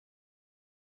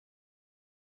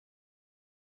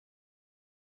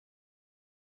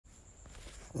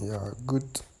Yeah,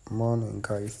 good morning,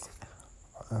 guys.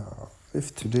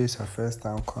 If today is your first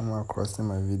time coming across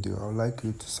my video, I would like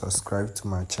you to subscribe to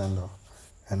my channel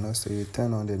and also you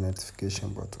turn on the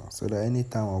notification button so that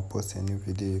anytime I post a new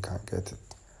video, you can get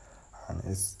it. And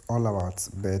it's all about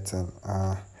betting.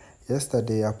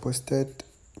 Yesterday, I posted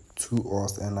two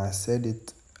odds and I said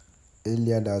it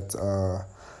earlier that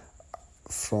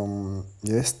from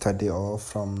yesterday or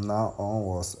from now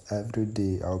onwards, every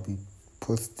day I'll be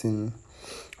posting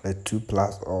a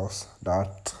 2+ odds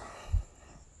that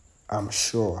I'm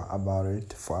sure about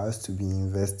it for us to be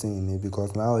investing in it,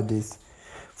 because nowadays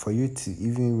for you to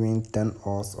even win 10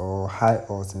 odds or high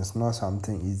odds, it's not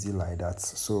something easy like that.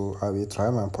 So I will try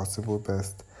my possible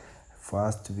best for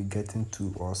us to be getting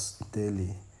 2 odds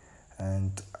daily,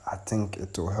 and I think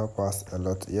it will help us a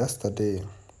lot. Yesterday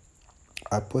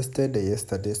I posted the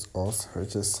yesterday's odds,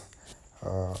 which is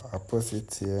I posted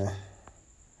it here.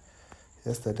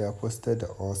 Yesterday I posted the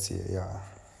odds here. Yeah,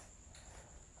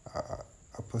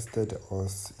 I posted the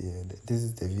odds here. This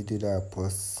is the video that I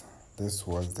post. This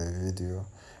was the video,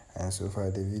 and so far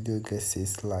the video gets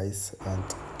 6 likes and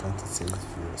 26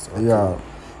 views. Okay. Yeah.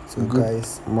 So good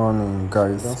guys, morning,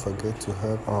 guys. Don't forget to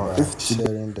help by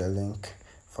sharing the link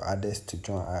for others to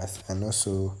join us, and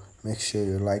also make sure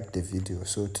you like the video.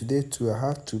 So today too, I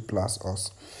have 2+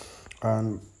 us,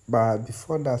 and but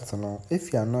before that,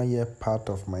 if you are not yet part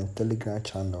of my Telegram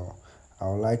channel, I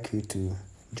would like you to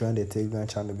join the Telegram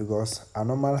channel, because I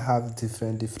normally have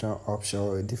different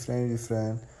options,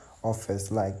 different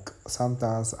offers. Like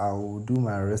sometimes I will do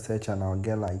my research and I'll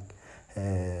get like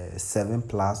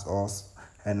 7+ us,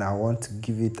 and I want to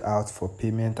give it out for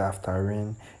payment after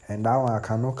rain, and that one I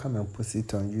cannot come and post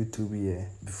it on YouTube here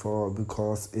before,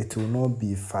 because it will not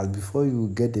be fast before you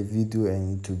get the video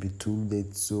and it will be too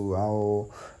late. So I'll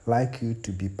like you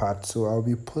to be part. So I'll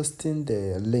be posting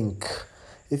the link.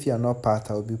 If you are not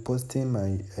part, I'll be posting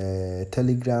my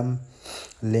Telegram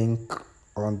link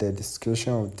on the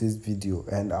description of this video,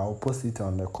 and I'll post it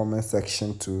on the comment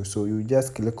section too. So you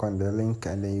just click on the link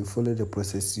and then you follow the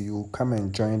process. You come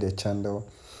and join the channel,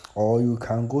 or you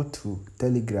can go to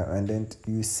Telegram and then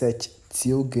you search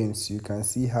Theo Games. You can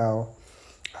see how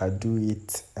I do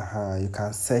it. You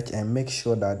can search and make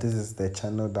sure that this is the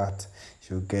channel that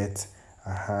you get.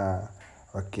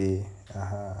 Okay.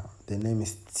 The name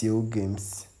is Theo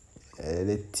Games.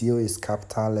 The Theo is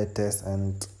capital letters,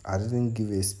 and I didn't give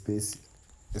a space.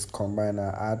 It's combined.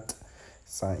 I add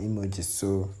some emojis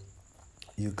so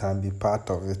you can be part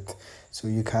of it. So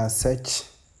you can search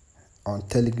on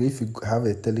Telegram. If you have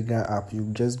a Telegram app, you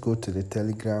just go to the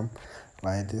Telegram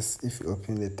like this. If you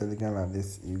open the Telegram like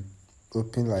this, you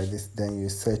open like this, then you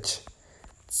search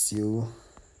Theo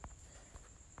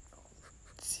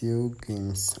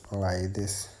Games like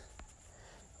this.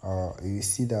 You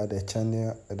see that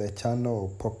the channel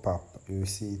will pop up. You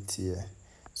see it here,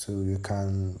 so you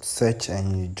can search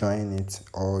and you join it,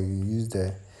 or you use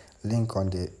the link on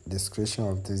the description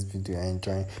of this video and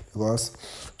join. Because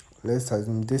let's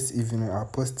assume this evening I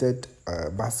posted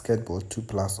basketball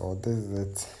 2+, or this is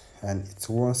it, and it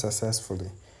won successfully.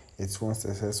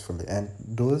 And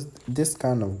this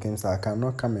kind of games, I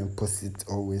cannot come and post it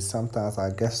always. Sometimes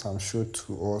I get some show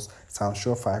 2 or some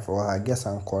show 5, or I get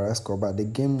some correct score, but the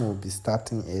game will be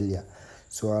starting earlier.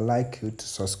 So I like you to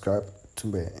subscribe to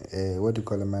my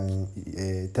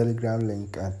Telegram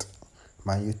link at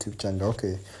my YouTube channel.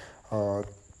 Okay.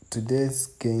 Today's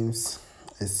games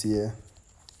is here.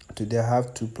 Today I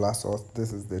have 2+ odds.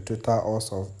 This is the total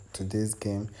odds of today's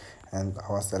game, and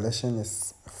our selection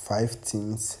is 5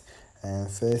 teams. And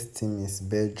first team is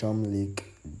Belgium League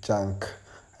Jank,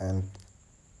 and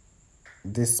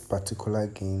this particular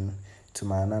game, to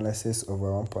my analysis,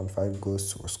 over 1.5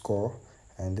 goals to score.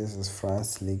 And this is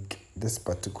France League. This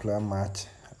particular match,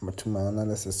 to my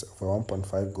analysis, over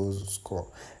 1.5 goals to score,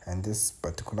 and this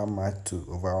particular match to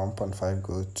over 1.5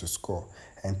 goals to score.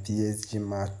 And PSG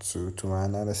match to my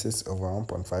analysis, over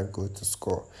 1.5 goals to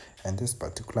score. And this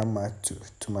particular match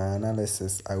to my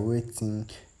analysis, away team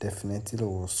definitely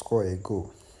will score a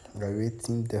goal. Away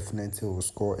team definitely will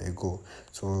score a goal.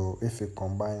 So if you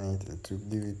combine it, it will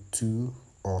give you 2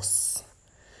 odds.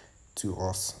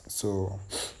 So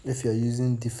if you're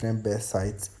using different bet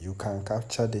sites, you can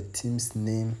capture the team's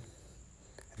name,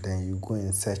 then you go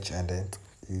and search, and then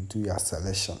you do your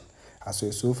selection.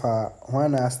 So far,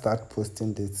 when I start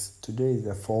posting this, today is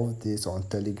the 4th day on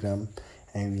Telegram,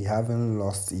 and we haven't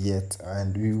lost yet,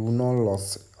 and we will not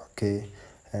lose. Okay,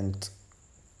 and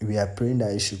we are praying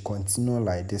that it should continue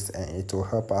like this, and it will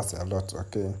help us a lot.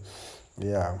 Okay,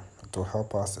 yeah, it will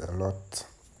help us a lot.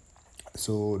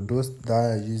 So those that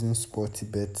are using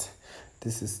Sportybet,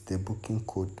 This is the booking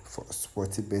code for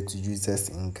Sportybet users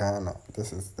in Ghana.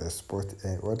 This is the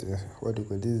what do you call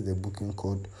this? Is the booking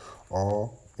code.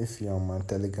 Or if you're on my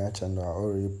Telegram channel, I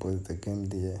already post the game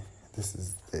there. This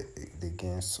is the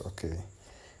games. Okay,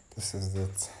 this is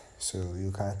it. So you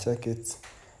can check it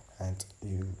and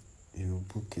you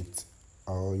book it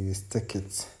or you stick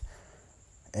it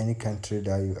any country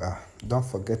that you are. Don't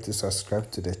forget to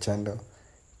subscribe to the channel.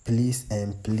 Please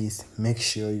and please make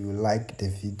sure you like the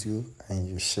video and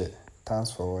you share.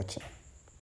 Thanks for watching.